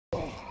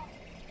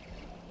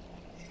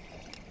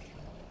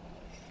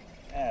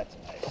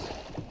Nice.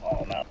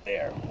 Oh, I'm out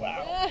there.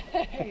 Wow.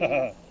 Nice.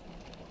 That's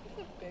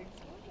a big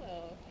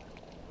smallmouth.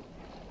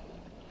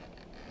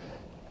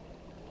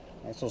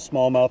 Nice little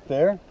smallmouth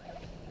there.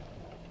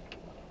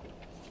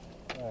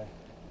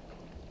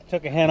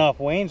 Took a hen off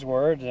Wayne's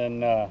Words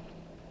and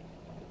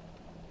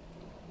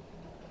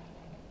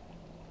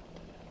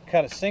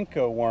cut a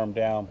Cinco worm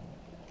down.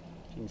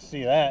 You can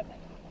see that.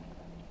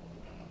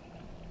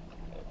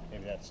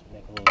 Maybe that's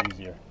make it a little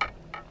easier.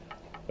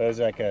 But it was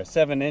like a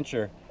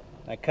 7-incher.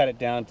 I cut it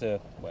down to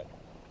what,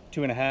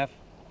 2.5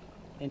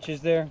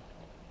 inches there.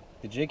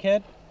 The jig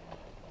head.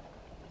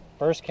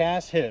 First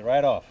cast, hit it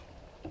right off.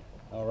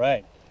 All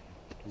right.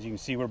 As you can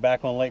see, we're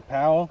back on Lake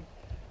Powell.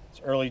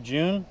 It's early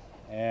June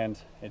and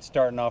it's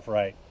starting off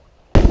right.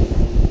 All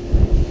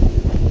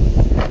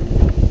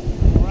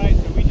right,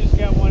 so we just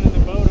got one in the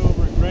boat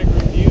over at Greg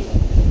Review.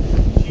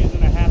 Just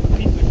using a half a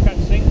piece of cut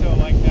Cinco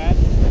like that,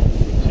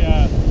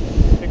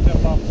 which picked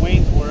up off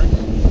Wayne's Words.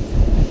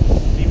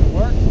 Seemed to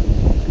work.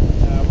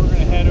 We're going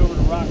to head over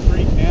to Rock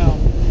Creek now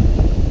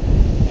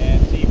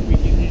and see if we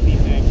can hit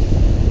anything.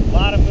 A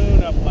lot of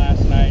moon up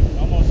last night,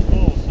 almost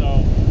full,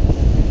 so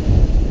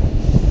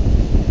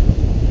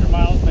your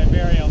miles may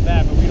vary on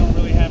that, but we don't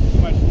really have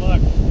too much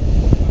luck.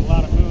 A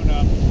lot of moon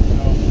up,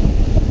 so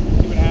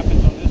see what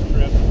happens on this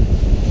trip,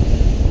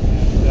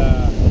 and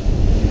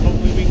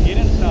hopefully we can get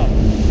in some.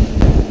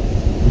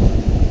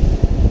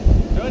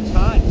 So it's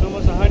hot, it's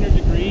almost 100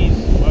 degrees,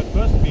 well it's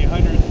supposed to be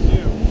 102,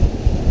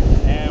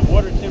 and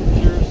water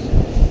temperatures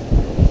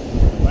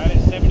right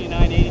at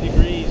 79, 80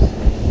 degrees,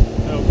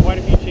 so quite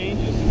a few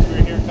changes since we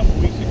were here a couple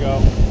weeks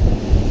ago,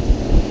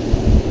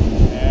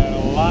 and a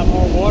lot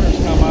more water's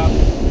come up.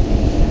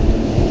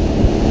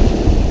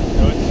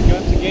 So it's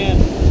guts again,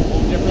 a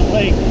whole different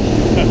lake.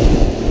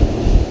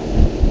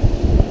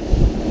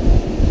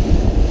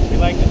 We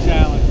like the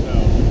challenge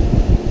though.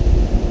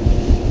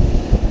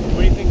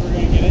 What do you think we're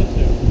going to get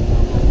into?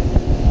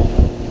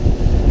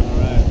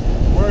 Alright.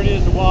 Word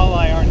is the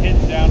walleye aren't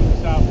hitting down in the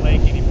South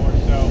Lake anymore,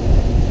 so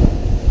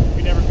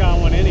we never caught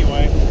one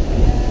anyway.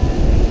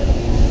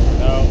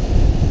 So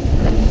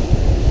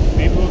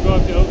maybe we'll go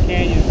up to Oak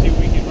Canyon and see if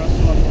we can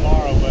rustle up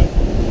tomorrow, but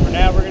for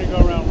now we're going to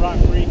go around Rock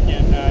Creek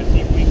and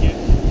see if we can get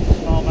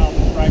smallmouth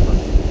and striper.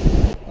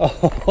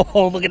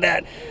 Oh, look at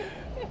that.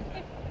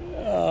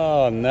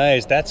 Oh,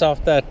 nice. That's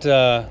off that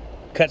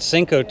cut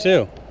Cinco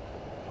too.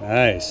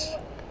 Nice.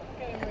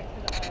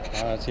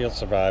 Let's see, he'll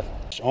survive.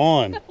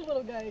 On.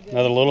 Little guy again.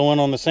 Another little one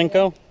on the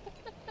Cinco.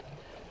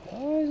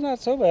 Oh, he's not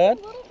so bad.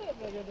 A little bit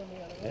bigger than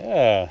the other one.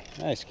 Yeah,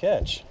 nice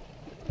catch.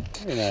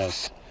 Very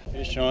nice.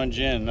 Fish on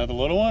gin. Another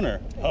little one,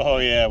 or? Oh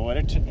yeah, what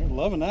they're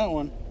loving that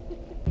one.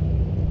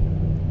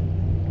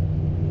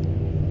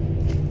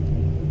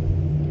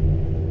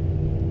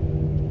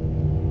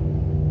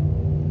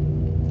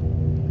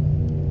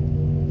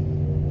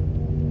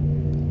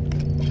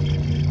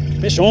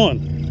 Fish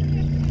on.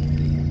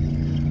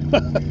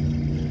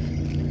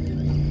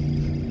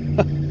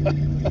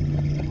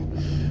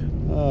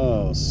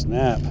 Oh,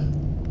 snap.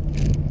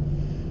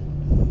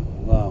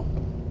 Wow.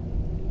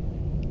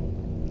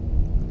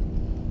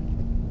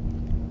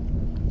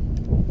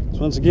 So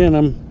once again,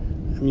 I'm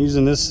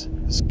using this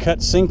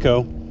cut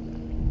Cinco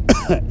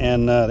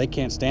and they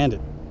can't stand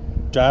it.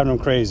 Driving them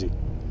crazy.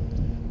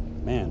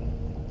 Man.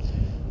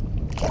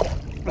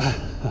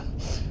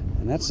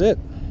 And that's it.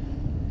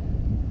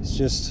 It's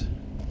just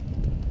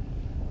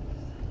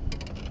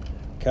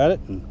cut it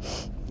and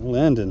we'll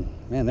end, and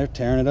man, they're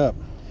tearing it up.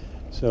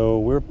 So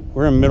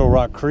we're in Middle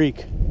Rock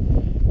Creek.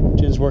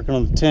 Jen's working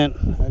on the tent.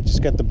 I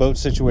just got the boat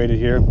situated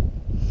here,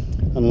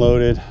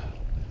 unloaded,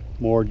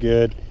 moored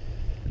good,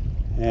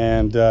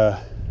 and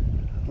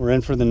we're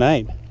in for the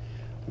night.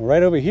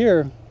 Right over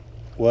here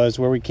was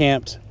where we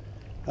camped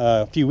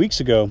a few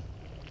weeks ago.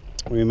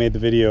 We made the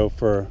video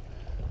for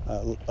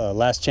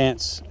Last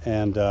Chance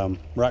and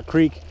Rock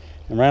Creek,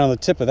 and right on the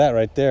tip of that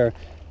right there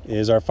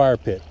is our fire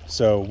pit.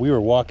 So we were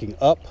walking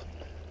up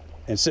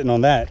and sitting on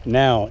that.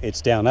 Now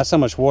it's down. That's how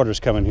much water's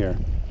coming here.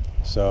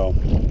 So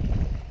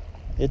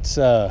it's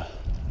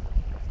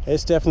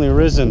definitely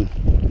risen.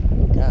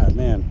 God,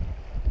 man,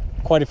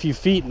 quite a few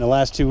feet in the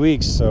last 2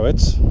 weeks. So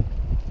it's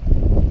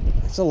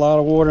a lot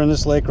of water in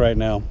this lake right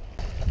now.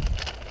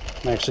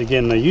 I'm actually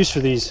getting the use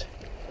for these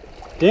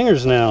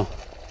dingers now.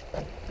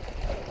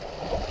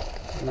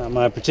 Not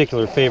my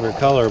particular favorite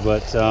color,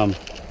 but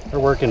they're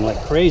working like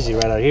crazy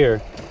right out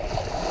here.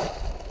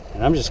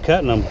 And I'm just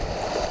cutting them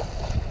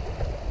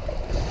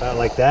about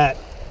like that.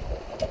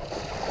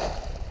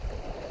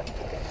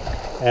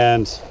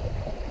 And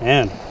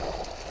man,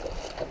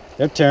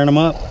 they're tearing them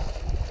up.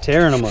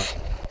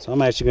 So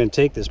I'm actually going to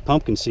take this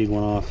pumpkin seed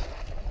one off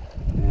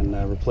and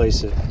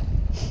replace it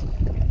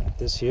with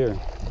this here.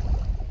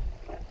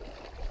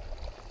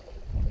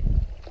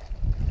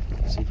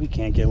 See if we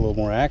can't get a little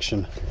more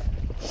action.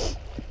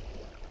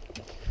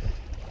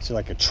 See,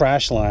 like a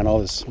trash line, all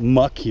this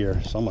muck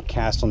here. So I'm gonna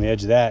cast on the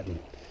edge of that, and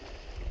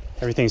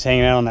everything's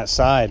hanging out on that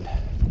side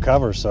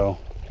cover. So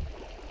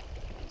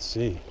let's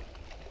see.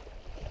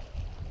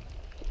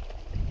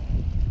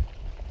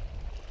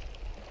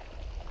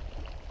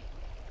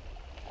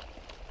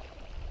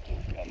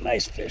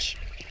 Nice fish.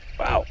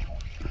 Wow.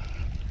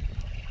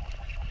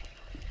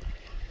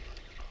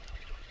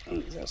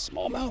 Is that a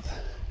smallmouth?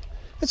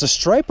 It's a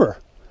striper.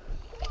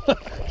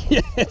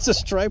 Yeah, it's a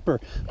striper.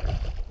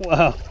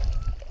 Wow.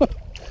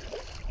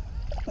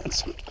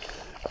 That's...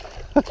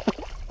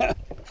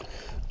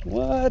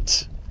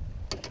 What?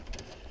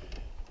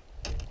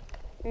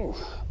 Ooh.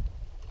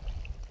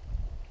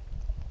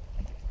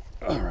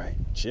 All right,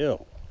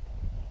 chill.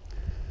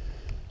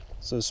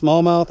 So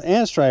smallmouth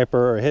and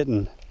striper are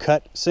hitting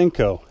cut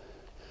Cinco.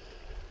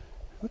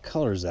 What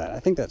color is that? I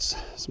think that's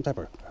some type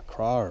of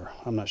craw, or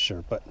I'm not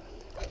sure, but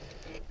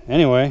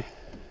anyway.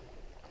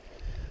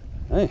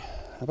 Hey,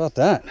 how about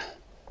that?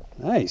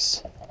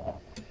 Nice.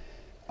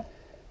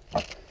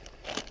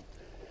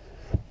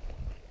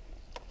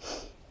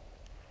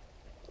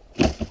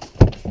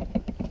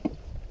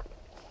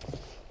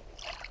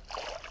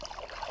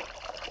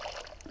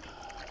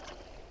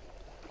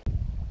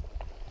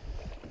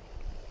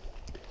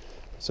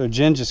 So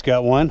Jen just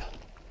got one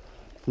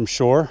from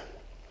shore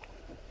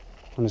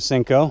on a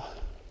Cinco.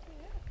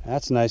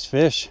 That's a nice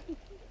fish.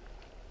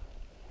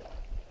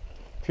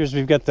 Appears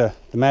we've got the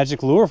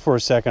magic lure for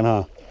a second,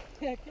 huh?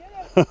 Heck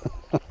yeah.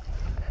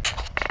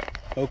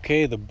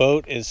 Okay, the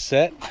boat is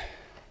set.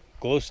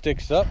 Glow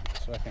sticks up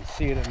so I can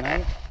see it at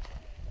night.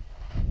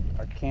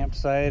 Our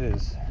campsite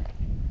is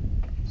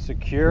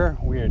secure.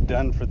 We are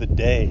done for the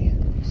day.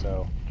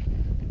 So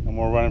no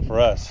more running for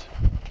us.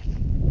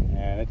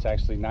 And it's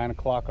actually 9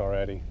 o'clock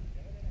already.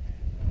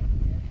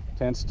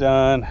 Tent's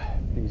done,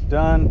 everything's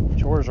done,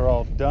 chores are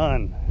all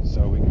done.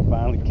 So we can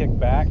finally kick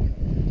back,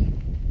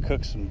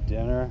 cook some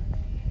dinner,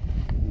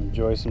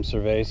 enjoy some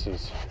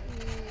cervezas.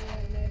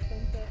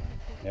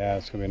 Yeah,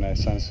 it's gonna be a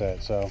nice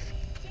sunset. So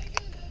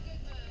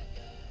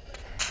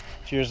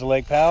cheers to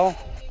Lake Powell.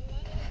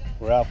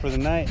 We're out for the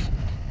night.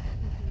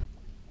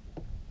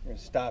 We're gonna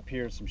stop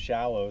here at some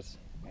shallows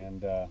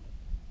and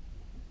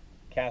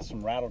cast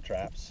some rattle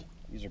traps.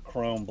 These are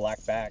chrome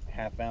black back,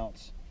 1/2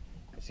 ounce.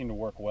 They seem to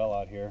work well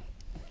out here.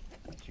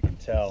 As you can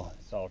tell,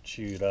 it's all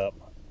chewed up.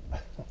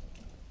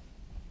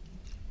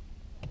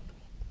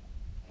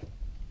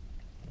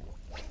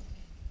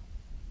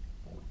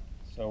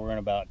 So we're in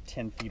about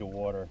 10 feet of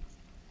water.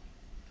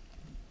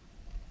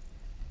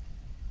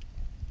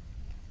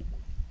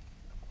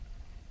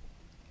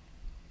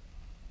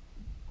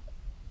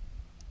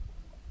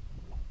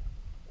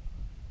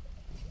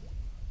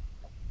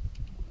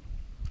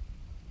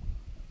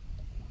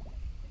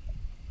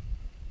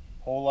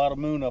 Whole lot of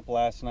moon up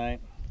last night.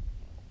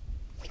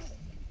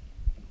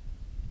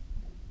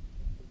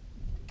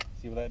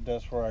 See what that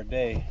does for our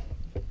day.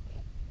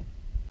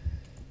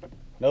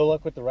 No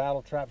luck with the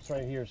rattle traps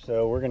right here,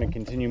 so we're going to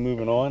continue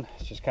moving on.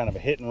 It's just kind of a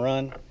hit and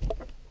run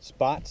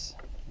spots,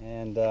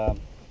 and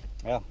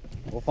yeah,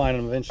 we'll find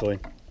them eventually.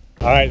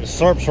 All right, the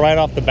Slurp's right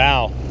off the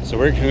bow, so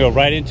we're going to go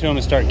right into them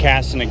and start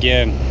casting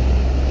again.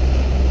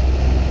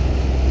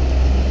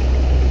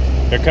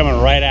 They're coming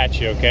right at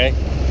you, okay?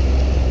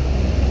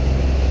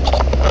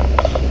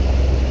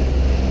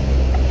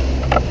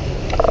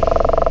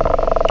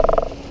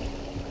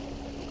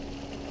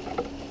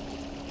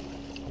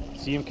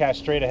 See him cast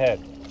straight ahead.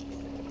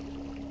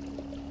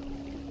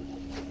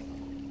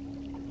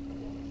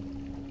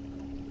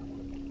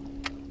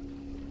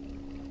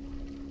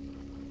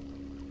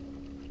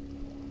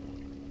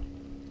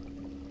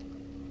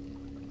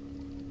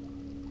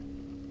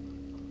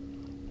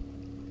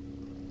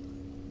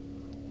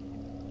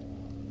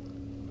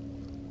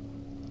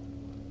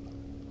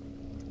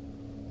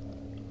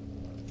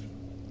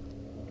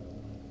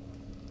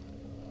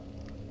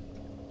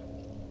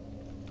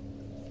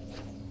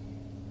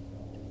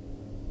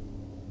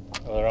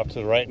 Oh, they're up to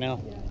the right now?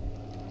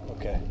 Yeah.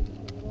 Okay.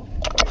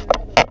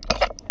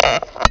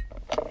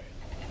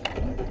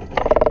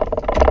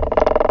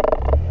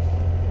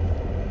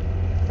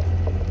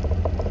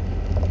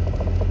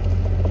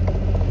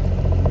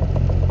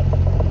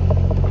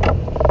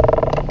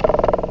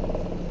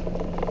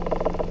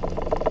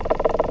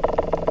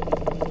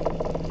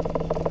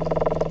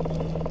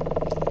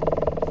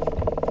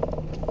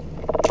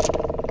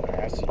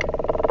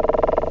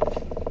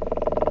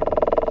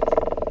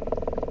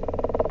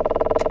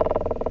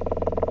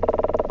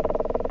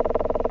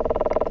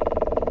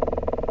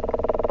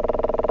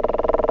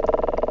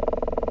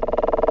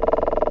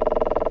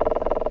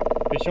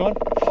 Fish on?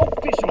 Oh,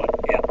 fish on.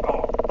 Yeah.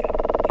 Oh, God.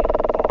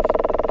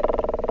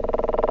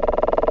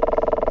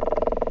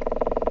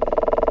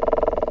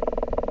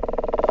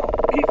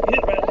 He's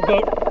hit right at the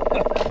boat.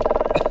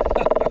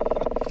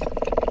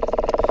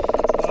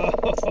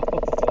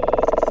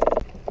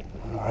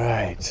 All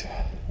right.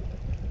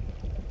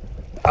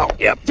 Oh,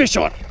 yeah, fish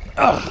on.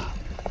 Oh.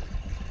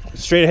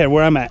 Straight ahead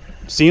where I'm at.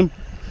 See him?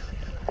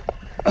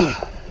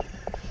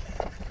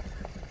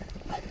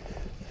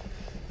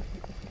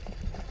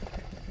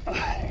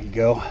 There you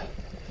go.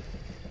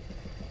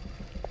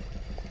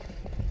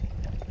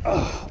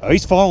 Oh,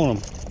 he's following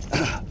him.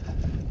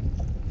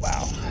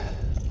 Wow.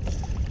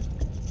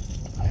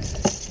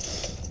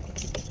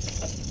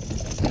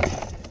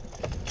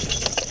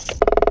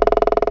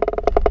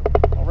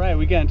 All right,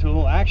 we got into a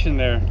little action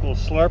there, a little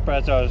slurp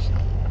as I was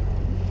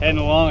heading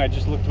along. I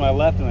just looked to my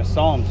left and I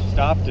saw him,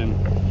 stopped, and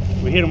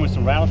we hit him with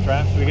some rattle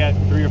traps. We got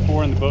 3 or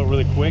 4 in the boat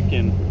really quick,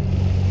 and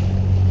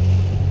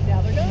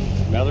Now they're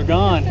gone. now they're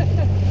gone.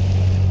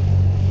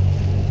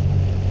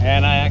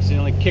 And I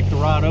accidentally kicked the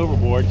rod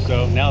overboard,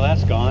 so now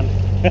that's gone.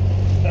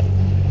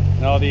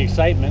 And all the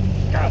excitement.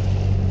 God.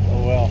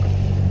 Oh well.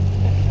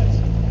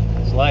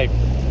 That's life.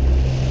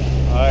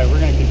 Alright,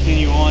 we're going to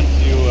continue on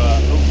to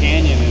Oak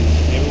Canyon,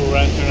 and maybe we'll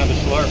run into another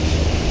slurp.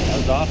 That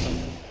was awesome.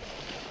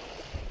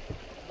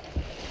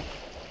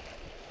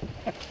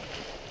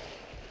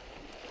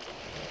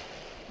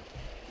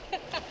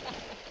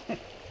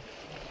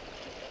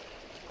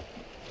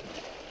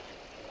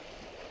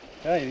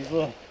 Hey, these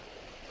little,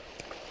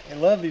 I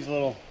love these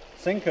little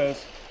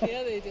Senkos.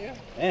 Yeah, they do.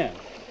 Man,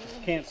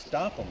 just can't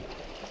stop them.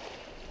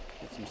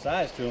 Get some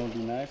size to them would be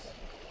nice.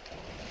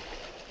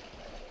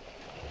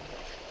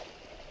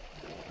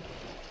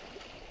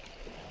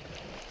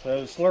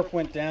 So the slurp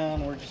went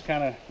down. We're just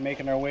kind of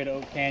making our way to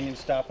Oak Canyon,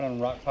 stopping on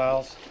rock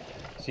piles,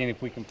 seeing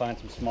if we can find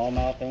some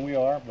smallmouth. And we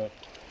are, but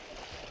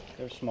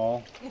they're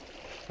small.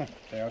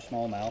 They are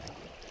smallmouth.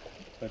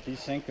 But these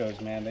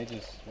Senkos, man, they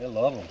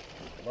love them.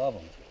 Love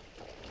them.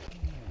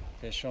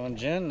 Fish on,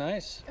 Jen,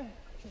 nice.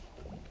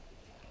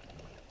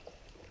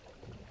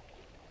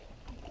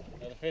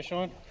 Another fish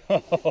on?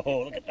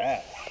 Oh, look at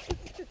that.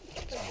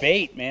 It's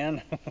bait,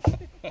 man.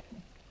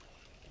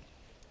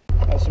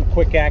 Got some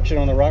quick action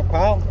on the rock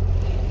pile.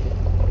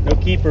 No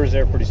keepers,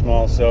 they're pretty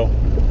small, so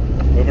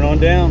moving on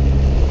down.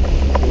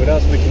 See what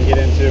else we can get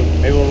into.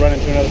 Maybe we'll run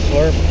into another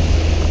slurp.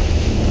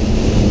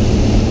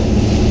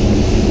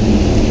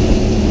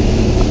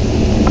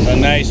 It's a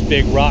nice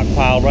big rock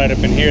pile right up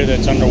in here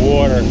that's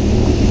underwater.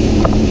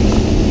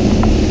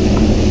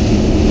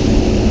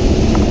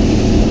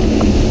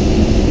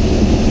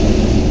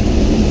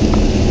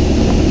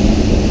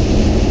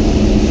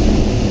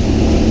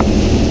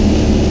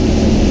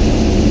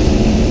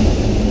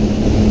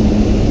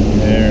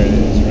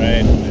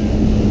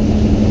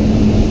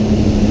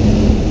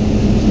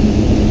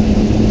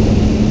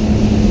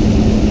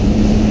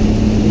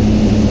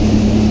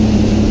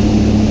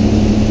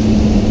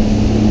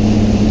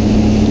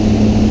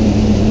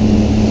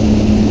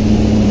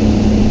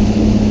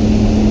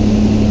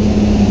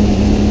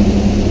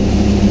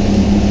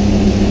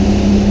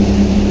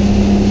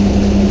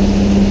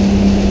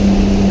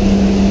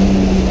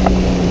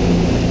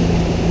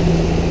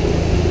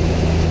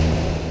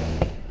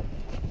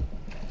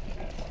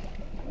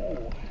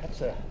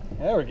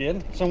 Yeah, we're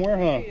getting somewhere,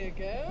 huh? There you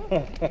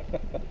go.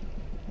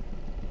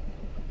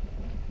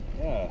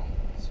 Yeah,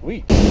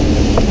 sweet.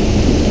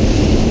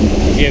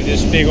 We'll give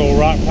this big old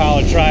rock pile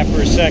a try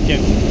for a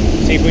second.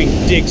 See if we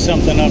can dig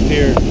something up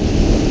here.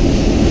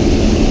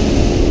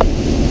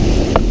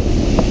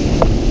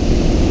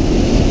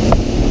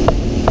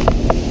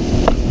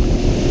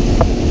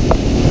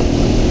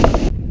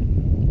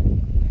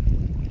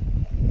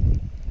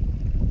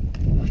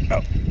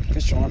 Oh,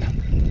 fish on.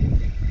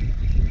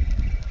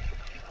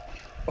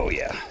 Oh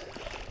yeah.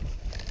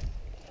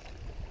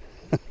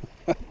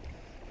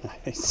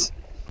 Nice.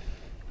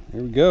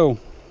 Here we go.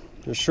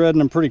 They're shredding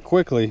them pretty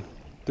quickly.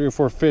 3 or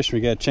 4 fish,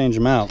 we gotta change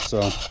them out,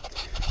 so.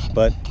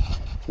 But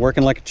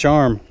working like a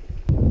charm.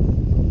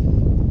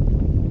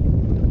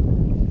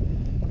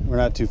 We're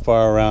not too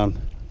far around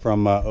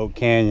from Oak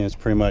Canyon. It's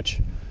pretty much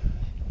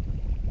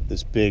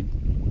this big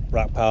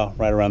rock pile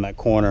right around that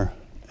corner,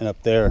 and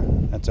up there,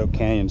 that's Oak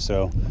Canyon,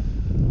 so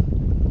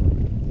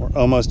we're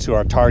almost to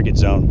our target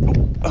zone.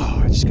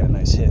 Oh, I just got a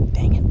nice hit.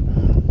 Dang it.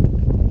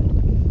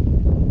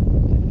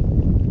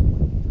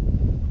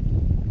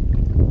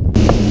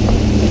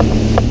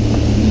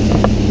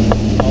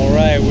 All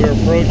right, we're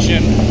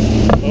approaching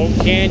Oak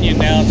Canyon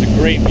now. It's a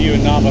great view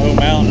of Navajo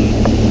Mountain.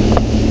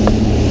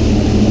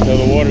 So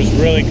the water's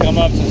really come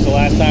up since the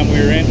last time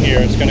we were in here.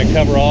 It's going to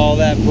cover all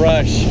that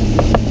brush.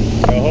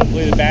 So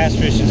hopefully the bass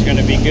fishing is going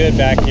to be good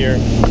back here.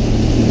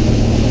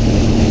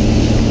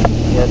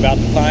 We're about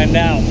to find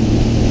out.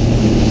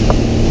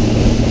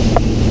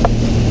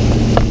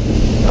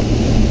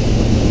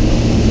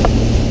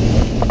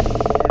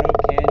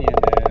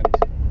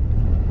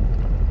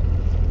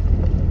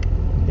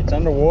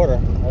 Underwater,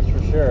 that's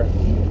for sure.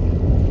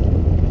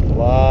 A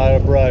lot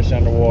of brush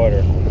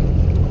underwater,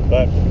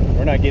 but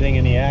we're not getting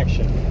any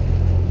action.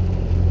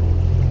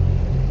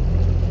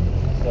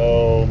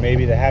 So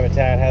maybe the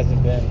habitat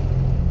hasn't been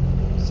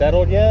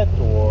settled yet,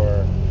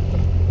 or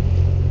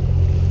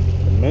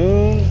the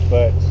moon,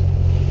 but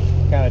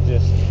kind of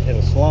just hit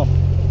a slump.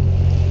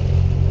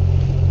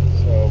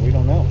 So we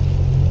don't know.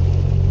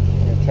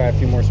 We're gonna try a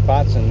few more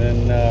spots and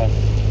then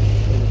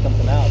figure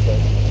something out, but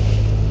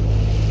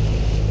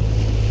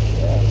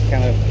yeah, it's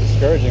kind of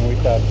discouraging. We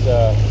thought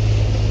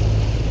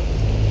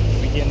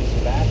we'd get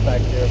some bass back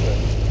there, but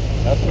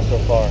nothing so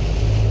far.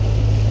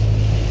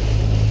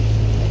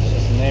 It's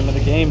just the name of the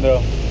game,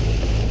 though.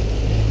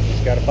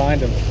 Just got to find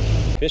them.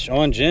 Fish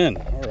on, Jen.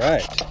 All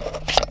right.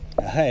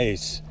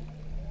 Nice.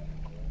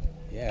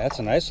 Yeah, that's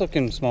a nice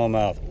looking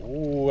smallmouth.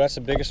 Ooh, that's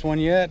the biggest one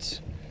yet.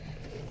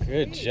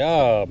 Good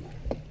job.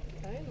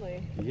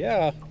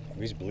 Yeah.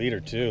 He's a bleeder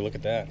too. Look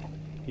at that.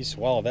 He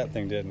swallowed that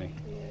thing, didn't he?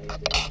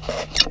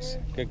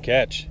 Good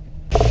catch.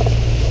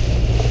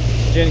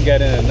 Jen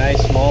got in a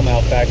nice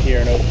smallmouth back here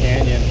in Oak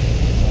Canyon.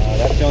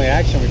 That's the only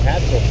action we've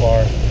had so far.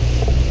 I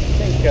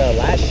think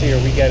last year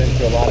we got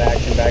into a lot of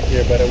action back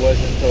here, but it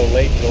wasn't until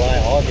late July,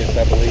 August,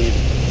 I believe.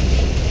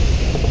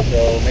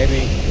 So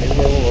maybe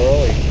we're a little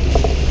early.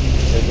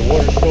 The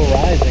water's still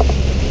rising,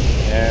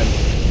 and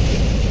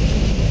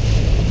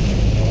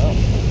well,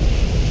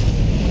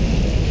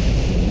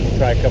 we'll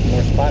try a couple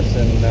more spots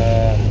and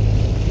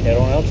head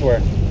on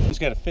elsewhere. He's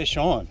got a fish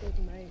on.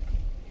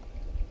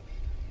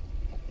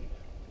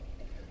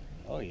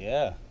 Oh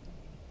yeah.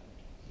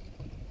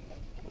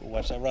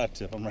 Watch that rod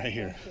tip. I'm right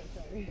here.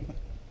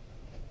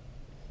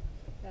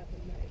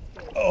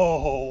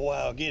 Oh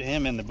wow, get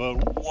him in the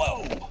boat.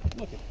 Whoa,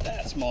 look at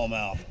that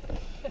smallmouth.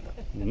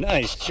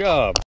 Nice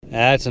job.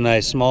 That's a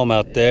nice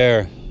smallmouth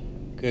there.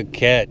 Good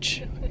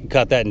catch. You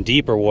caught that in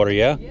deeper water,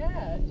 yeah?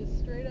 Yeah, just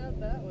straight out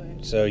that way.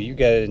 So you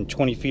got it in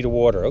 20 feet of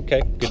water.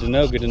 Okay, good to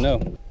know, good to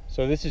know.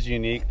 So this is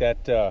unique.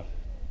 That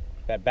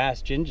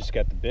bass Jen just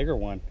got the bigger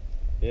one.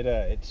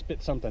 It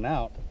spit something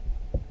out,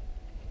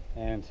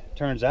 and it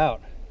turns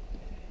out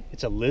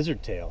it's a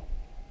lizard tail.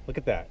 Look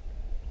at that.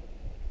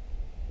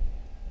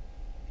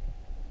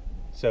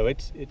 So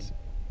it's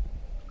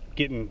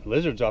getting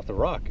lizards off the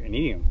rock and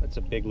eating them. That's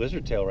a big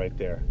lizard tail right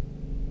there.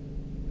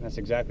 And that's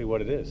exactly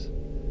what it is.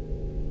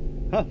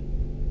 Huh.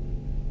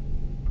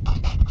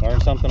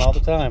 Learn something all the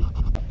time.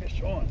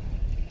 Fish on.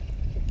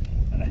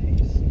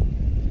 Nice.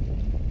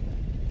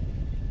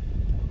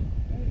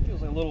 It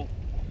feels like a little.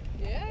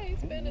 Yeah,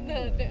 he's bending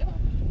that down.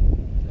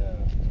 Yeah,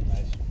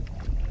 nice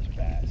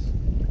bass.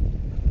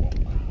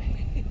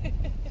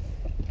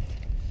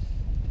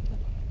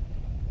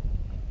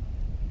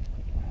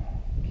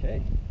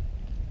 Okay.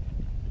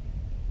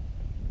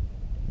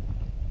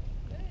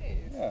 Nice.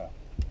 Yeah.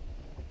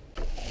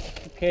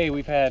 Okay,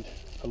 we've had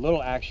a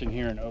little action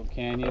here in Oak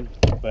Canyon,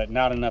 but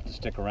not enough to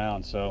stick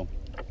around. So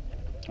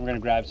we're gonna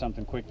grab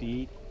something quick to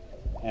eat,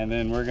 and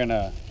then we're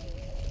gonna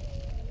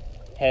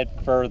head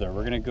further.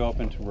 We're gonna go up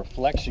into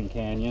Reflection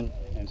Canyon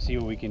and see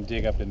what we can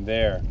dig up in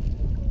there.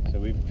 So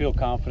we feel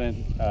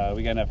confident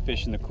we got enough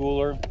fish in the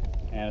cooler,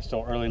 and it's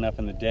still early enough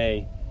in the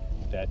day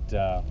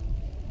that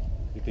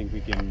we think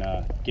we can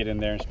get in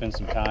there and spend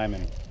some time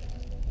and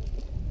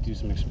do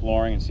some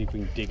exploring and see if we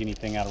can dig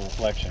anything out of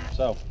Reflection.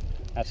 So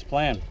that's the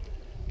plan.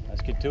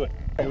 Let's get to it.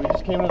 Okay, we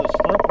just came to the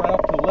Slurp right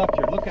off to the left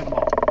here. Look at them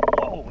all.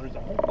 Whoa, there's a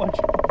whole bunch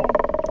of them.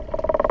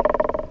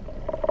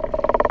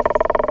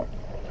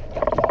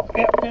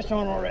 Yeah, fish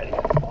on already.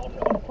 Oh,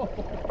 no.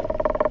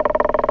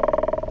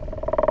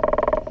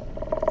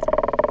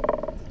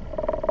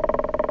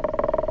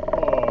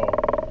 Whoa.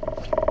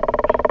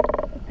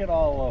 Look at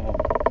all of them.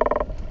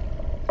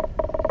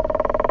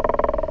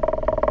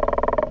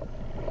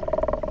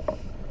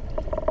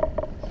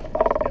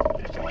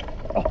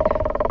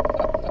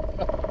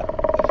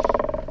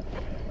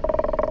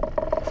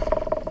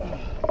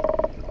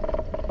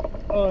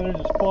 Oh, they're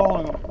just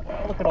following them.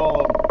 Look at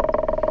all of them.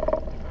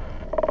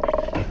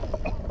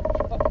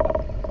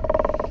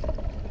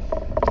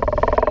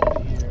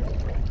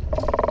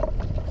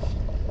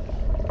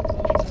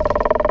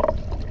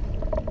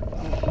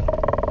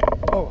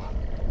 Oh.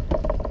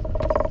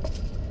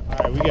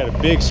 Alright, we got a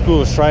big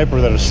school of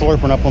striper that are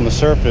slurping up on the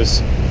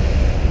surface.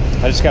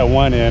 I just got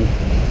one in.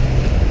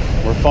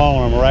 We're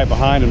following them. We're right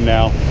behind them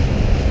now.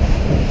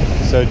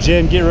 So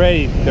Jen, get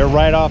ready. They're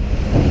right off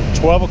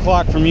 12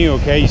 o'clock from you,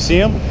 okay? You see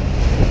them?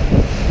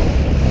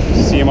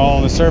 See them all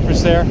on the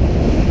surface there?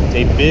 It's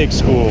a big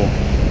school.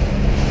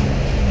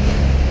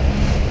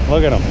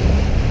 Look at them.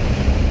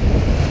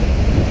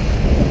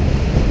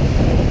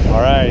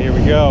 All right, here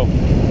we go.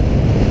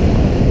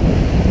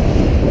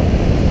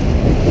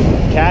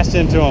 Cast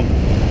into them.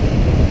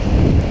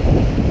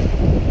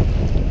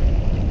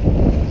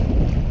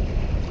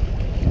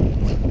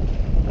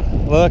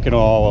 Look at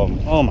all of them.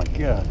 Oh my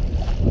God.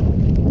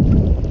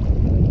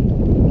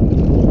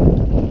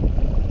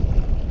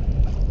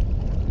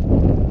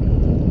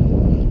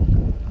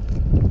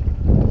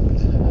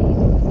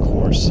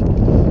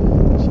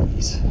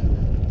 Jeez.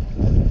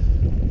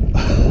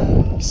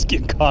 He's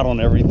getting caught on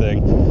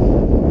everything.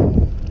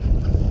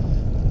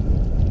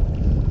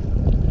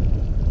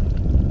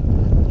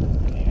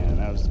 Man,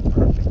 that was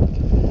perfect.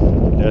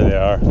 There they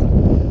are.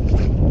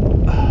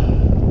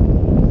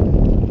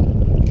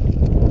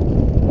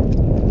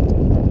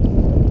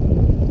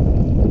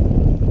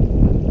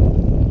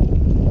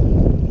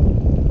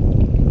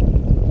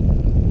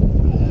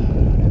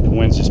 The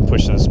wind's just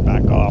pushing us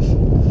back off. All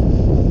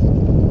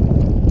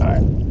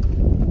right.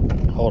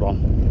 Hold on.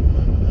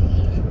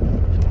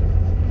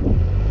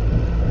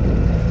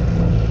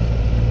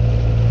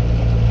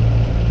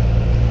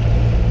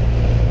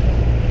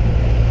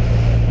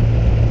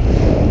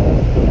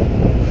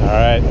 All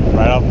right,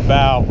 right off the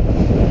bow.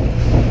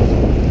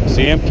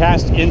 See him?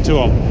 Cast into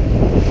him.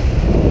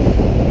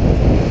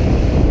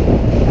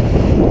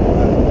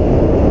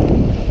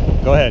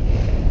 Go ahead.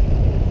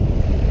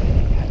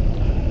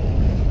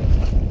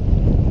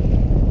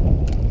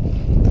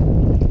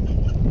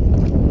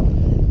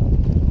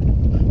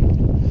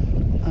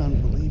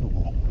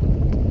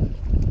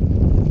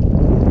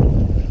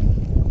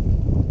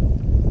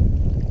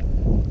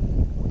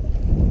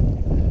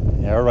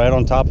 We're right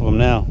on top of them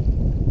now.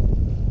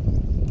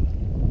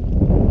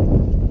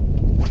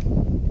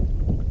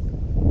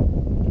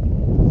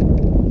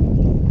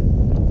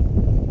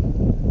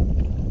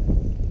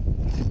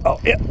 Oh,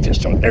 yeah,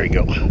 fish on. There you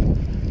go.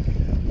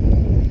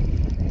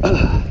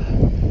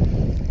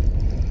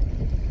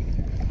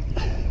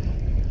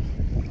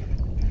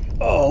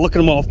 Oh, look at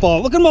them all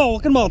fall. Look at them all.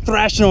 Look at them all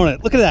thrashing on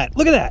it. Look at that.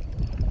 Look at that.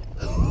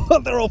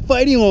 They're all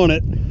fighting on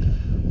it.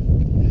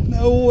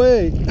 No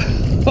way.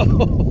 All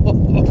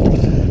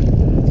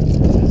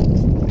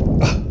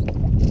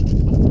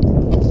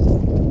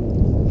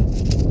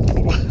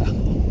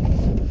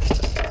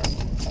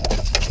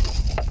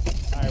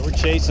right, we're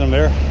chasing them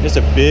there. It's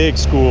a big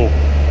school.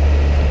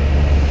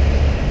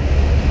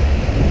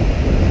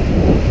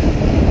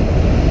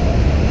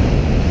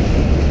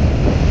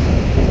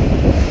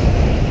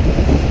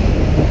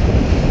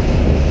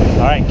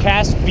 All right,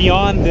 cast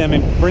beyond them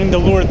and bring the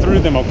lure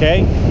through them,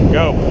 okay?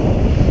 Go.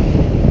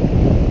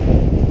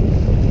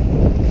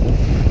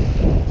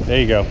 There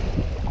you go.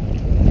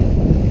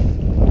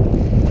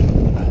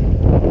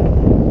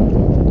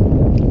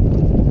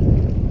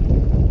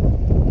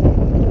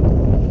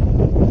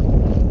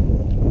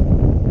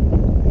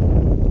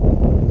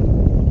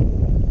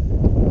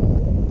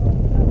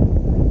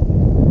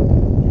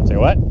 Say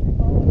what?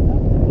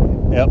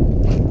 Yep.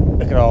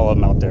 Look at all of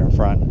them out there in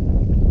front.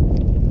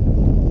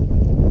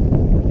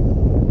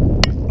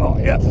 Oh,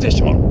 yeah, fish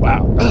on.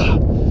 Wow.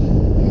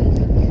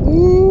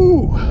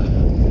 Ooh.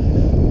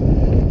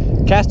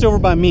 Cast over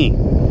by me,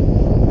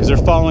 because they're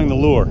following the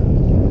lure.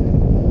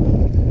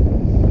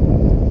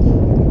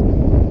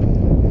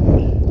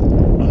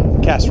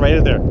 Cast right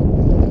in there.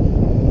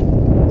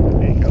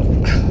 There you go.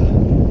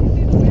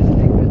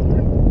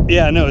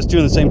 Yeah, I know, it's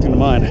doing the same thing to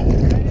mine.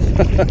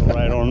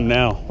 Right on them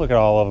now. Look at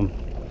all of them.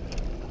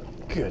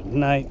 Good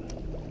night.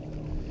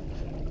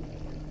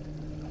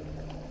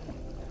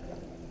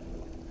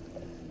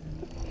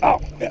 Oh,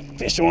 yeah,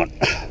 fish on.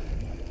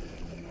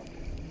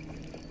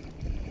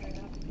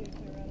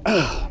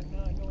 Oh,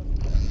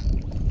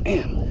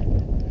 man.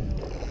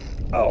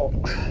 Oh.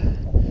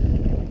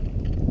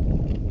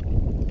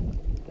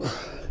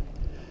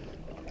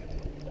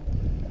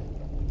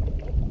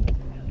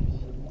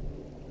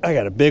 I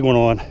got a big one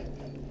on.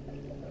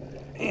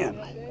 Man.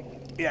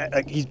 Yeah,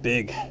 like he's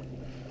big.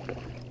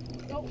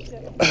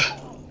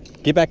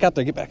 Get back out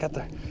there, get back out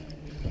there.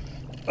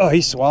 Oh,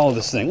 he swallowed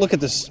this thing. Look at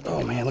this.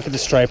 Oh, man, look at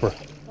this striper.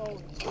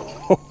 Oh,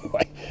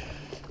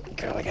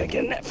 God, I gotta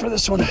get a net for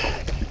this one.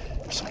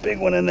 There's a big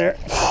one in there.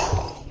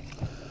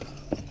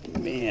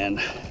 Man.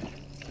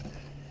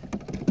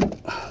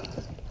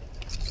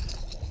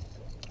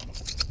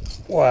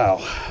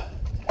 Wow.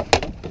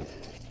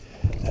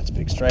 That's a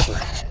big striper.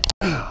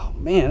 Oh,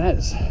 man, that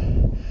is a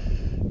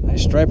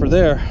nice striper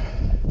there.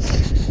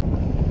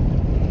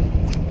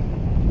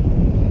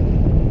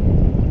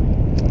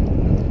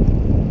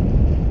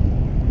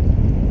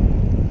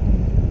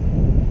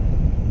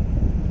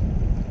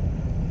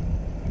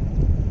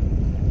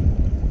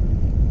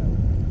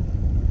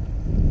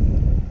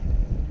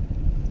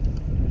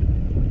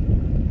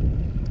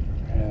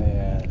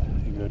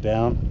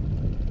 Down.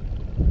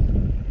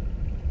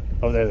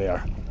 Oh, there they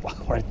are.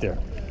 Right there.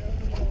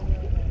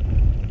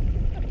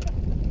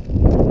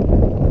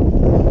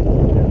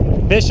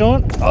 Fish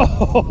on.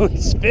 Oh,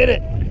 he spit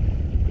it.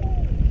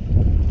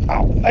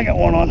 Oh, I got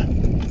one on.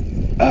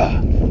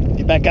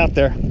 Get back out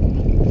there.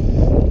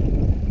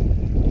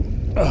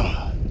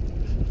 Oh.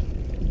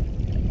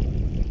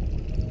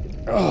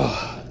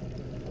 Oh.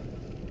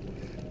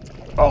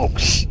 Oh,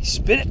 he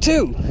spit it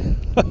too.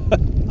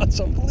 That's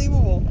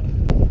unbelievable.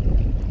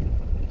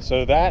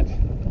 So that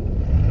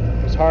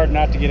was hard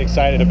not to get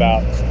excited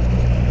about.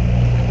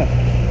 I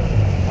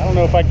don't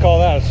know if I'd call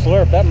that a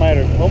slurp. That might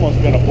have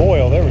almost been a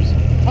boil. There was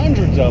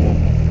hundreds of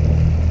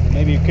them.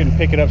 Maybe you couldn't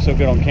pick it up so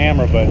good on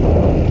camera, but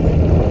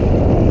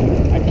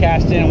I'd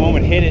cast in and one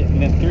would hit it,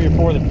 and then 3 or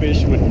 4 of the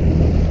fish would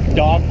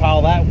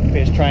dogpile that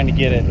fish trying to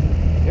get it.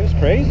 It was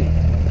crazy.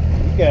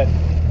 We got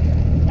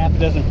half a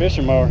dozen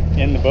fishermen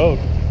in the boat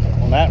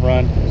on that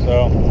run,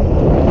 so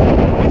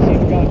it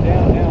seems gone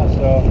down now,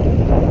 so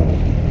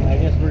I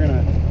guess we're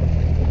gonna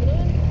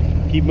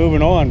keep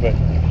moving on, but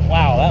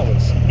wow, that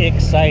was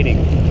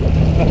exciting.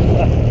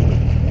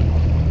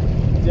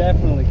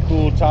 Definitely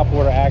cool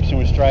topwater action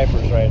with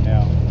stripers right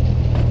now.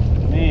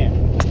 Man,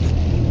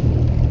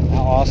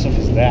 how awesome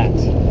is that?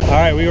 All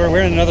right,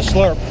 we're in another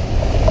slurp.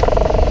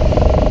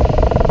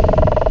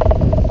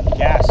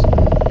 Gas,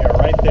 yeah,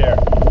 right there.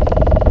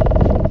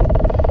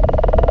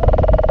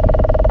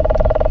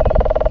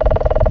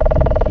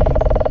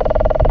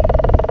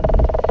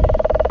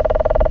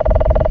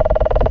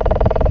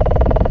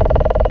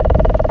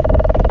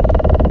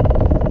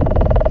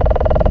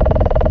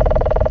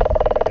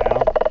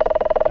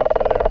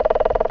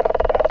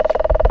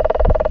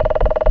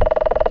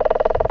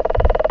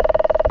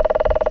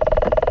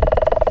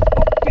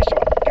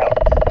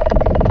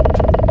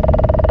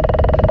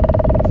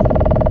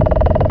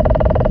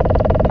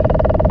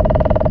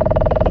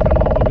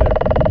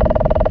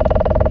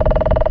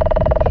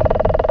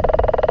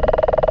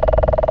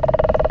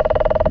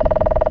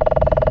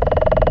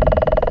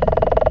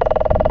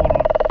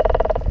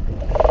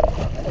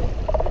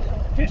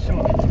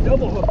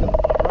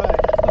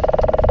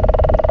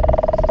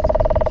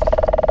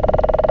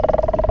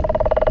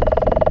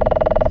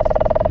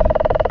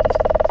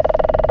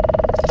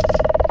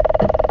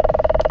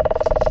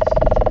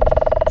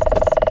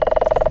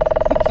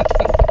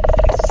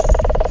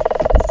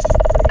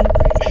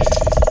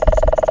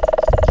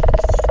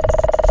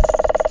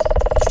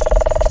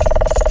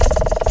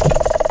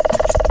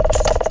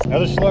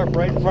 Another slurp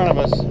right in front of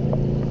us.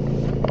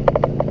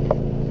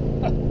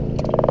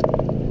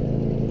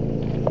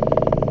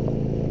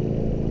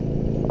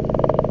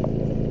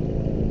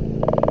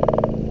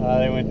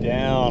 They went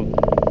down.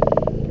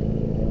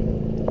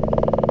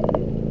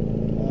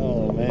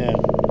 Oh man.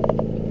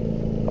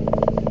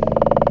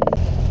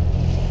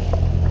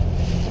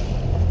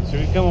 So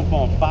we come up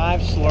on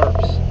 5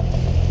 slurps.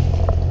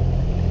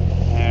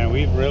 And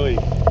we've really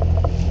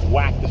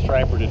whacked the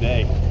striper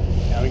today.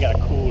 Now we got a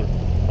cooler.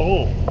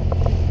 Oh,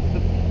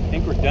 I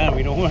think we're done.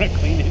 We don't want to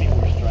clean any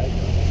more striper.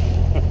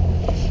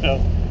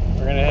 So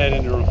we're gonna head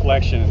into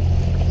reflection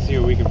and see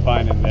what we can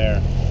find in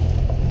there.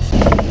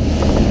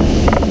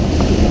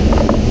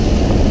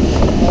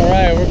 All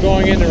right, we're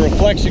going into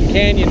Reflection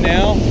Canyon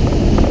now.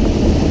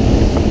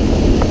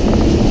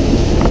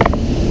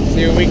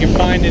 See what we can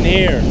find in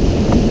here.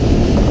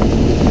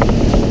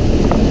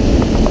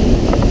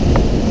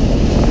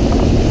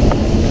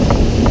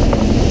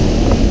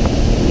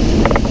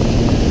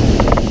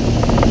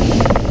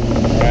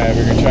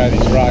 We're gonna try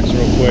these rocks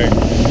real quick.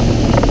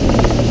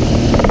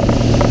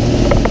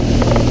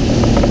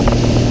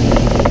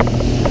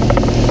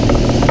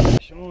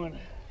 Sean.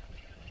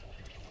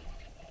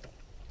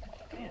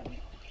 Man,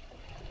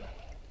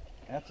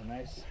 that's a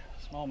nice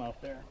smallmouth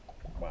there.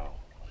 Wow.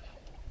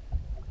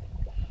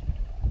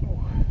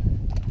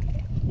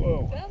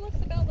 Whoa. That looks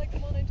about like the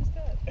one I just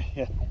got.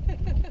 Yeah.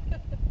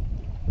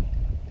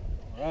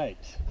 All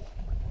right.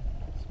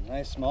 Some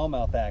nice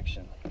smallmouth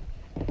action.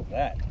 Look at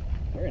that.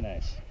 Very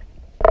nice.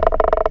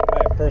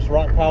 Alright, first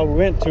rock pile we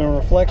went to in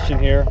Reflection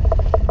here.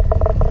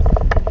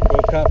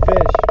 Both caught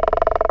fish.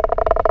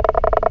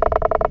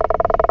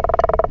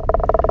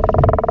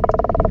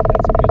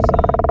 That's a good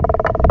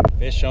sign.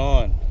 Fish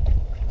on.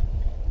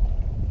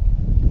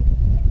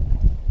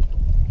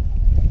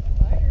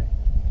 Fire.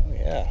 Oh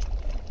yeah.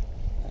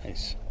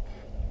 Nice.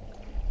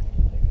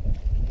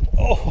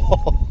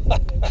 Oh!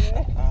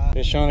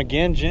 Fish on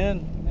again,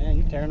 Jen. Man,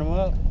 you tearing them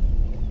up.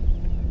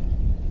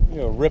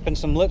 You're ripping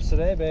some lips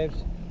today,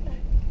 babes.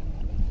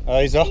 Oh,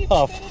 he's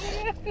off.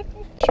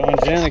 Showing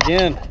Jen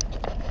again.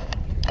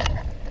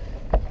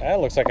 That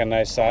looks like a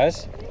nice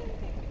size.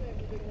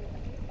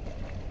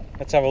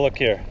 Let's have a look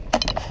here.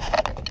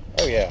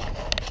 Oh yeah,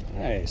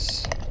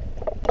 nice.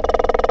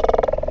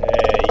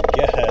 Yeah, you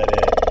got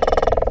it.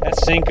 That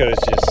Cinco's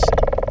just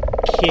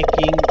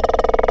kicking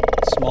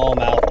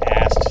smallmouth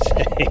ass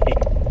today.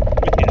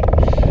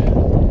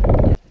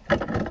 Man.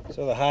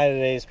 So the high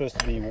today is supposed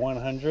to be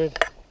 100,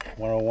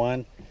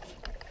 101.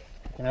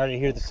 You can already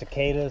hear the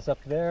cicadas up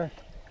there.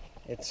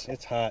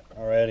 It's hot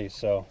already,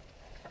 so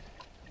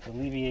to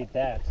alleviate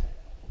that,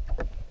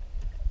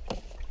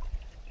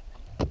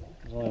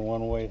 there's only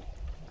one way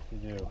to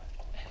do.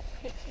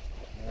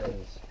 There it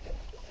is.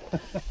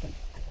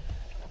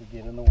 To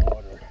get in the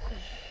water.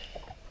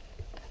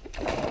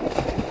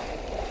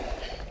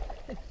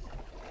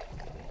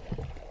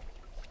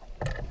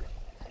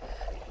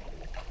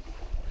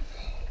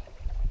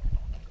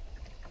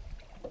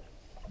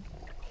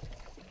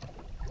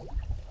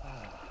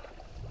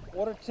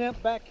 Water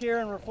temp back here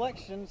in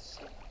Reflections,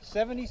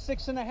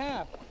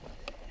 76.5.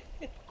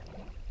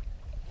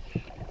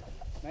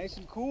 Nice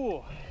and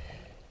cool.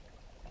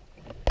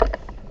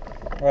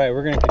 All right,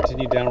 we're going to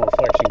continue down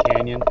Reflection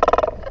Canyon,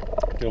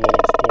 do a little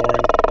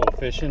exploring, a little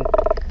fishing,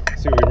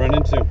 see what we run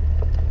into.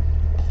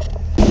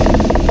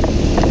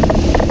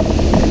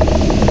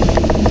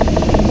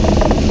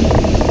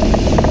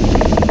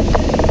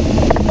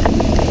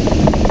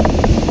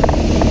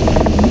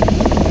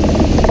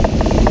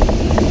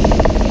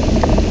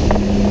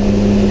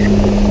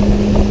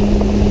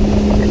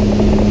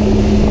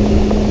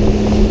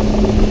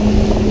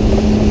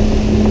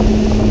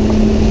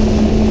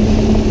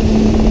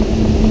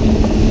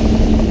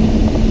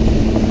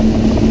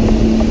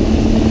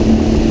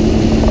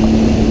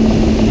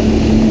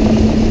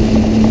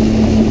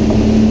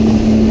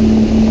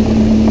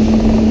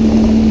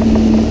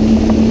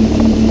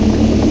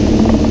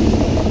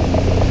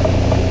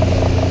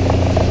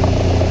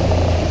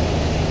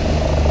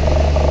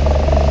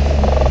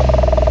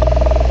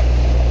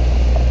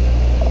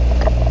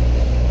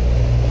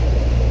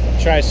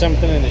 Try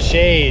something in the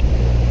shade.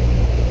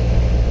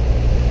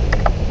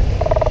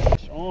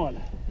 It's on.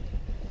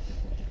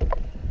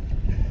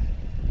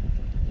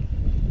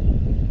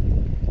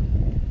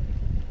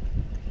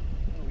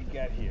 What do we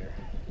got here?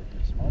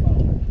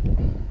 Smallmouth.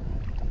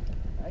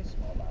 Nice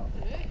smallmouth.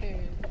 Hey.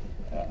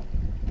 Yeah.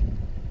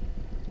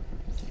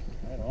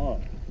 Right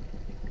on.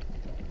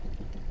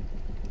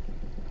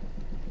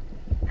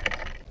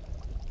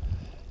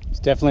 It's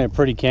definitely a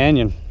pretty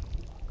canyon.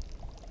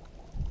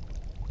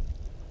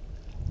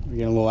 We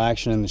get a little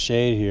action in the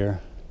shade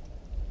here.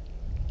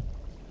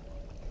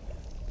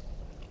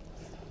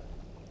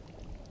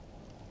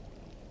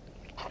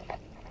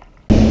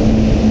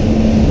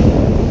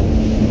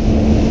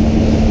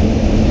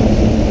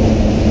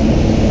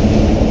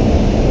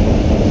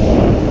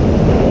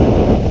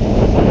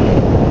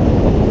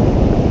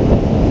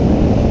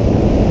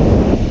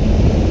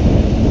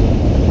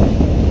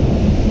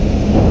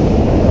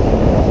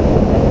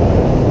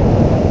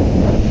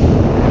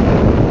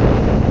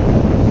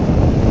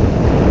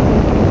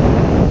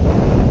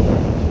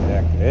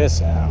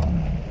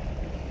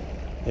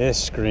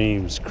 This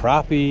screams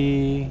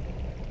crappie.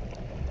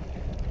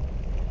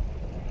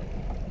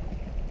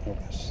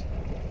 Focus.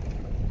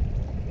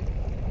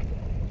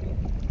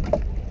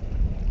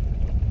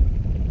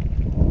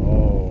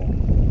 Oh,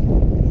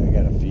 I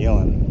got a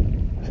feeling.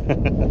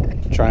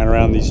 Trying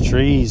around these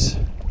trees.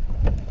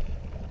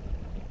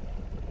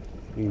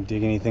 We can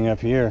dig anything up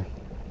here.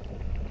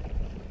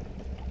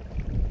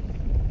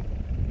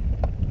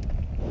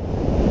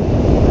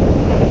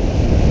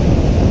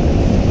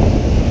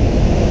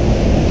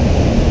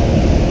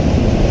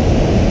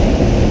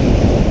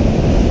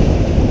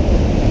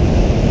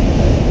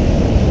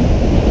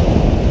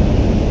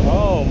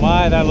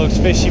 That looks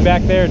fishy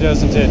back there,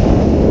 doesn't it?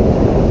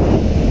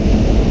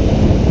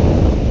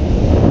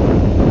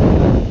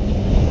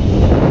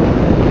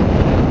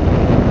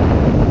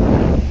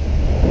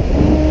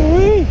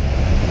 Whee!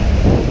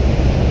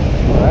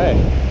 All right,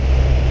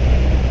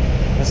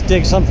 let's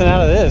dig something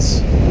out of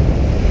this.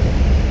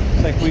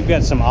 Looks like we've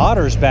got some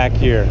otters back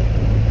here.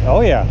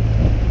 Oh yeah,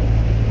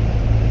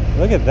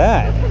 look at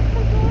that.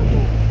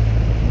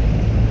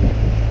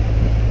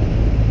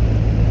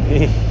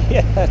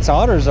 Yeah, that's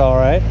otters, all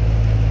right.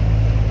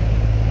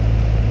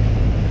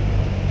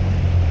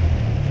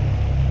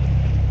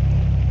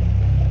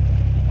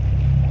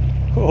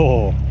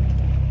 Oh,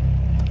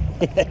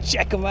 yeah,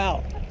 check them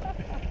out.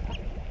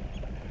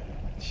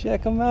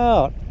 Check them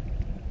out.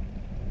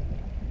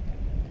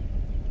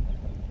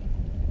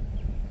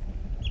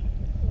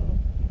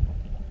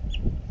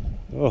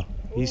 Oh,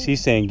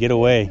 he's saying get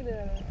away.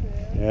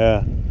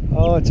 Yeah.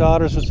 Oh, it's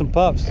otters with some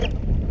pups.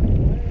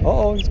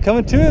 Uh-oh, he's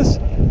coming to us.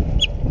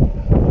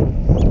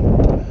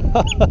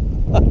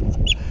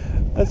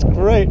 That's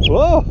great.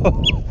 Whoa.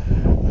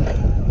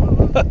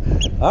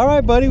 All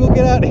right, buddy, we'll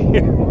get out of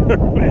here,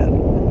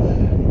 man.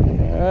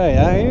 All right,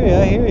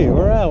 I hear you.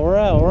 We're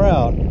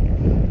out.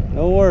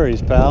 No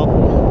worries, pal.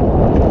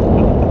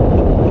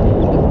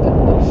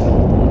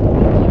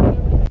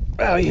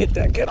 Oh, you hit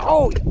that good.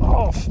 Oh,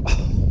 off.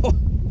 Oh,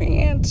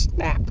 man,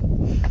 snap.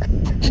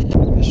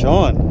 Fish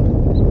on.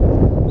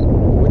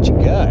 What you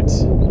got?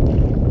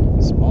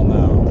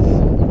 Smallmouth.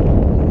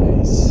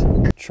 Nice.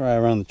 Try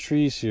around the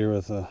trees here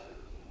with a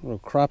little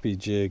crappie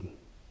jig.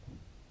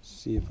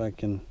 See if I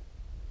can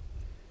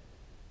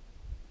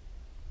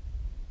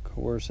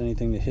coerce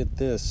anything to hit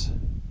this.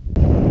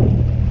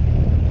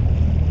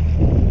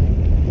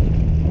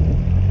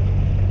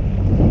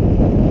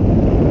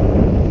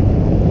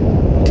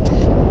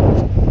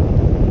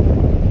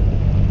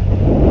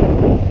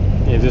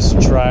 Give this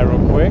a try real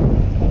quick.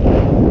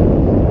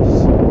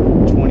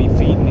 20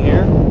 feet in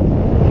here.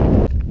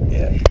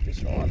 Yeah,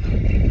 fish on.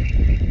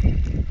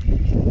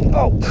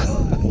 Oh,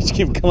 just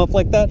keep him come up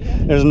like that.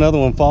 There's another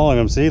one following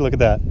him. See, look at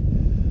that.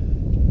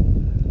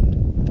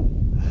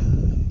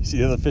 See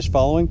the other fish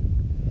following?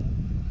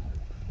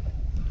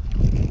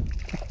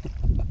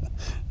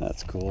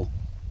 That's cool.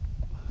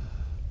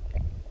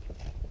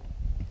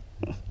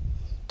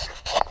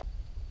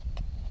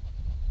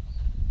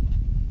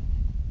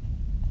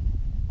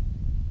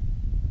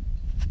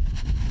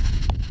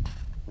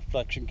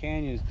 Reflection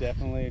Canyon is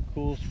definitely a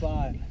cool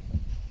spot.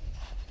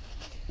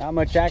 Not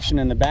much action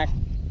in the back,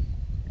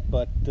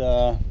 but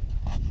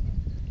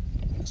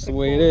that's the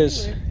way it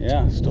is.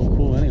 Yeah, still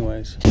cool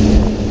anyways.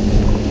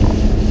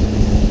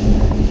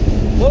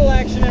 Little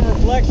action and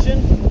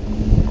reflection.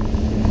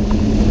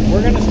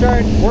 We're gonna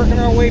start working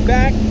our way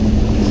back,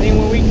 seeing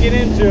what we can get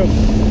into.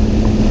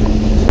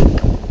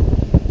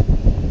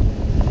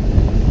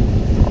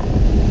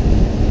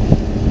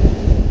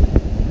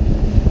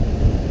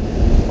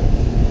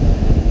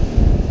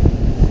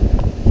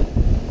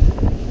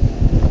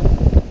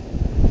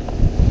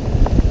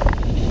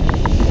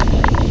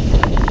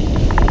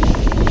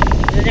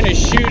 You're gonna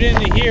shoot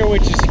into here,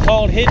 which is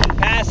called Hidden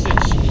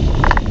Passage.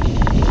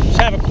 Just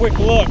have a quick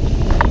look.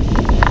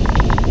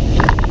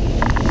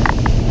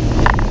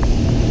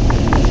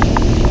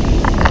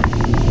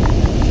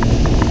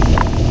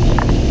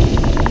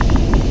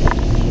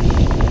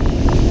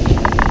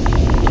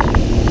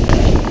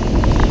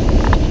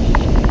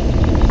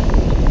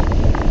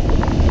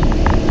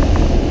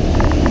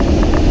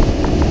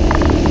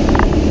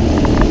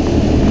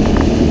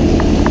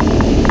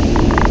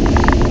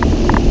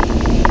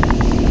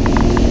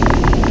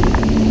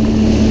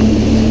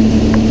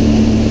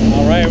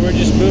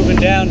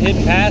 Down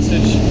Hidden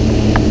Passage,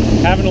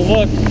 having a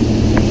look.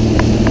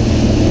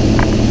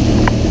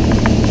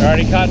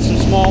 Already caught some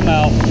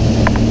smallmouth.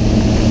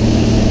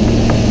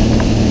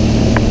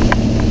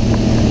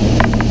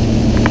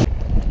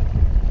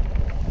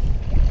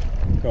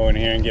 Go in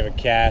here and give a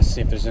cast,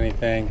 see if there's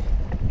anything.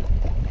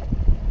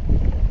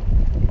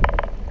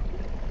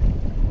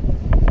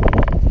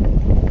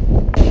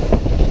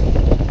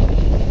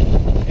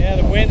 Yeah,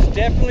 the wind's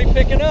definitely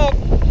picking up.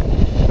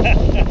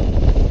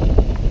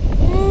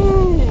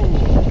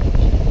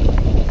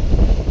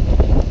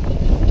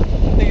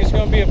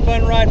 Be a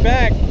fun ride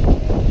back.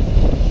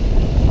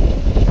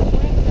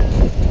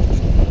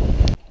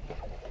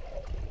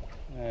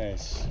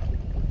 Nice.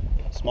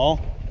 Small?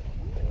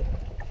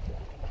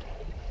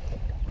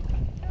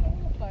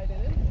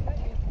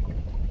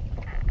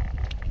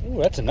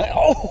 that's a nice.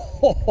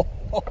 Oh!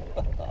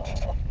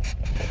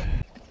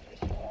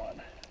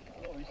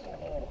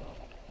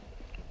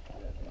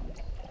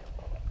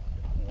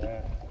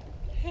 Yeah.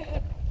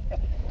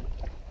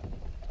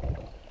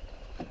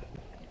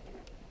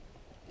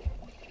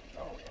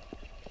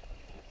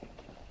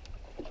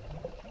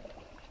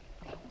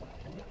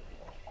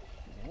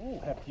 Ooh,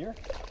 heftier.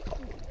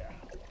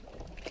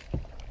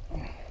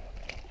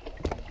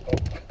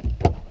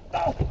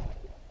 Oh.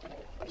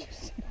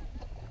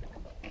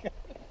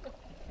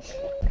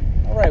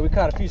 All right, we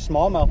caught a few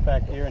smallmouth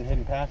back here in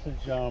Hidden Passage.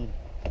 But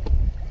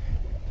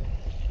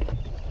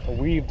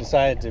we've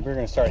decided we're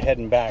going to start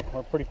heading back.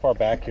 We're pretty far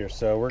back here,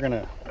 so we're going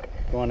to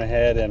go on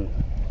ahead and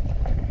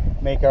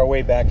make our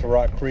way back to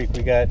Rock Creek.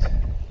 We got,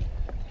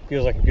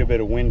 feels like a good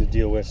bit of wind to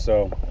deal with,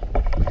 so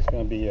it's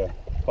going to be a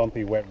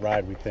bumpy, wet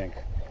ride, we think.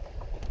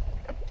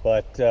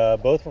 But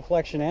both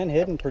Reflection and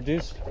Hidden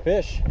produce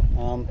fish.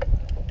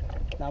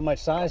 Not much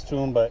size to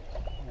them, but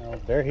you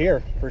know, they're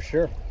here for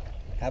sure.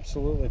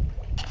 Absolutely.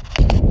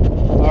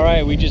 All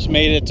right, we just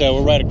made it.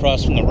 We're right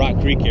across from the Rock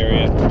Creek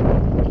area,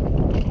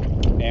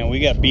 and we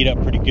got beat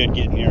up pretty good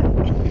getting here.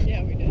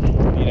 Yeah, we did.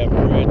 Beat up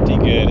pretty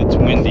good. It's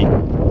windy,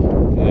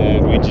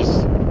 and we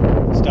just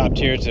stopped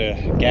here to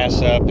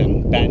gas up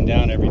and batten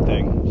down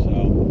everything.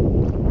 So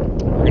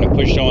we're gonna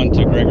push on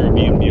to Gregory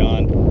B and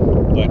beyond,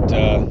 but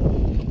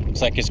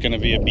looks like it's gonna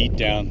be a beat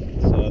down.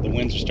 So the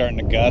winds are starting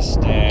to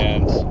gust,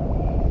 and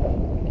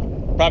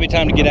probably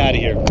time to get out of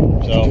here.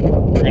 So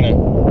we're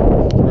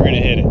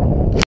gonna hit it.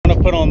 I'm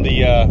gonna put on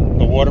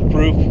the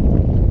waterproof.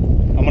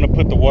 I'm gonna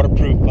put the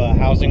waterproof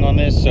housing on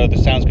this, so the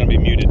sound's gonna be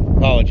muted.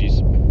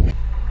 Apologies. All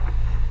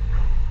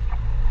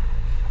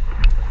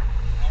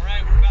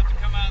right, we're about to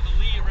come out of the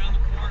lee around the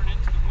corner and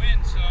into the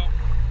wind, so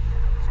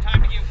it's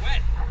time to get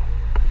wet.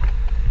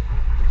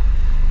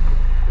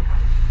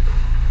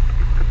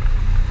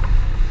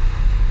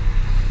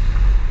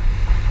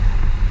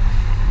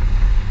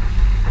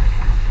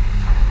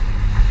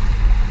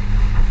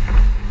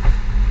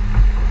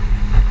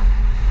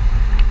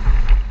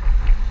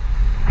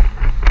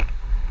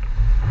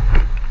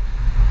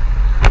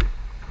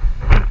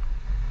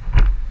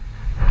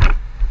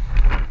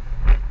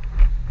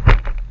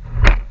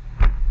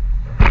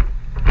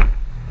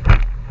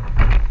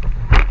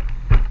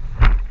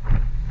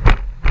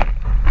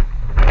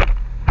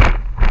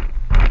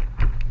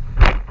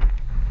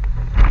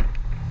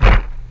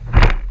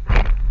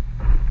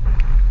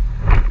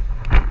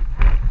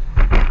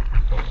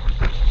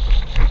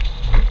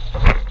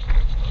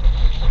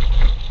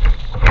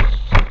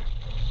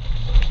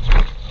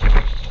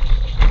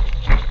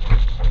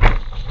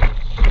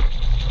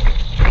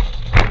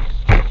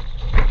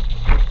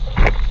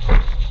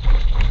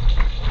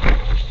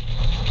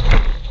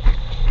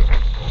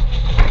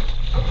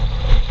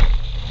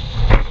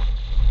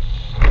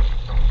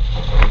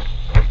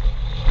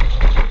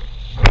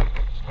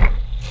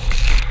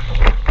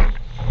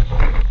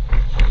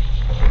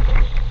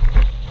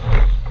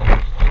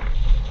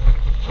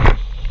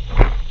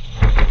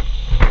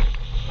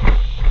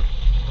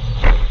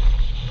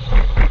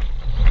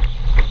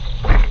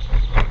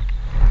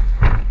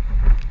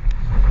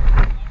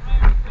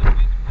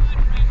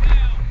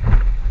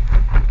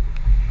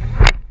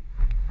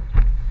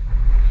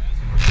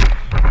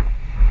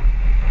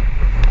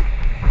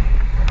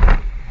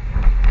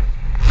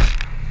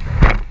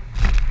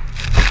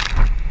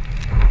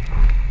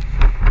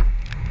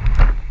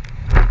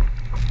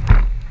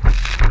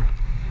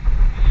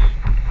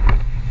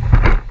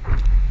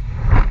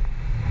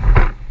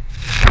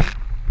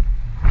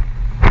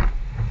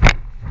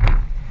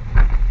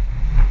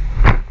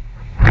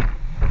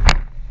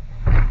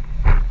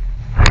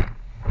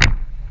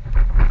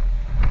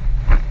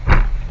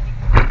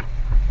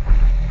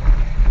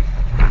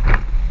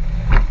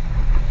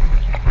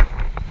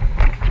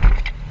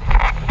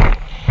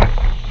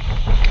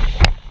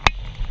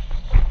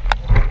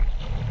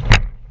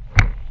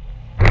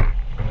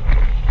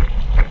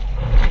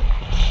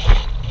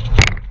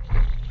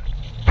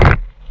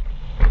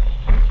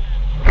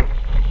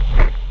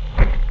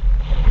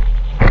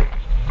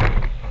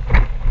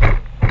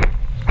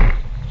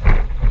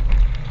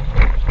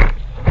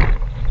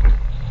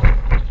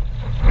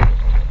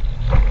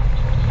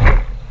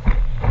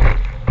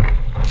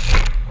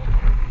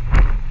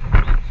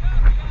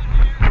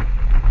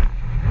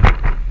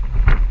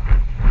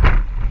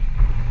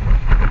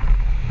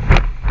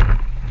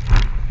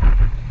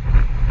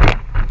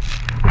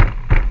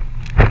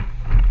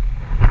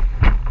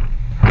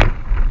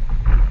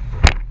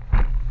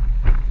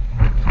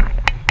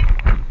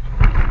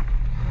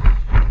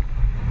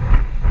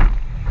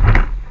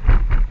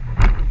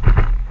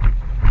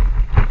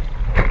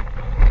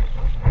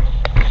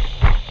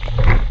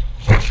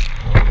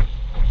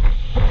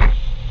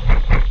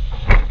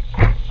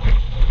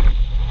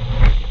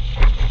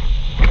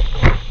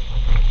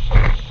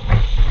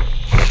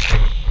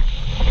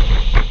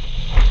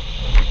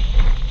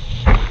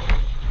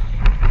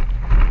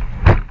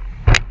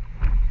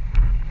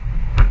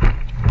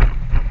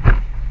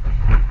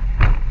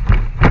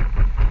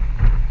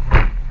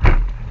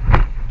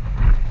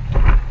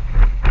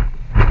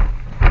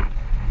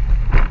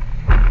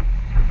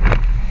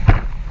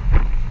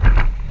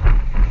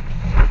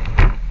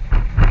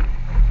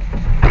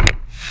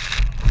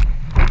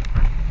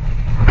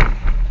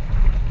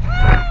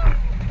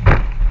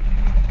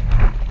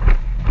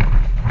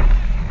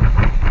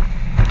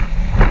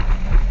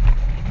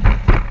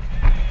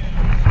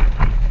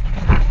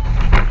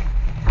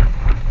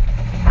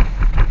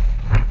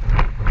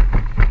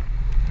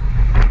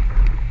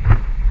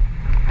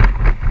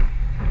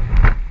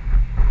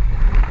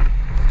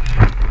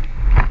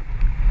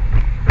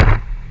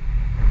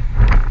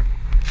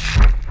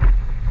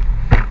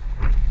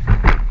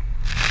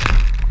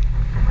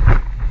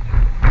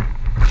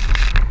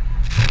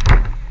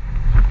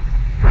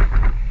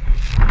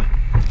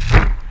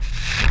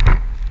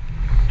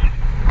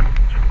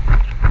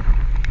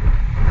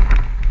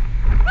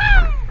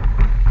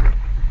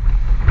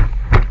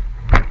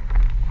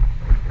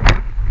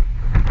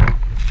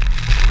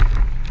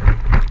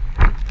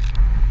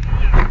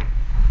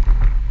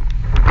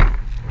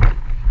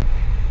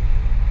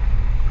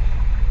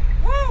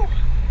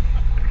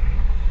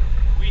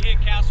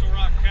 Fossil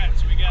Rock cut,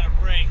 so we got a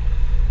break.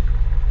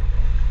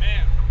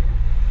 Man,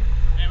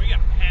 we got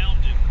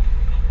pounded.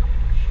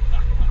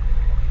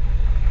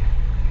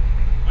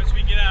 Once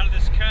we get out of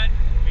this cut,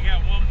 we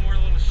got one more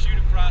little shoot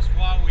across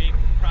Wahweap.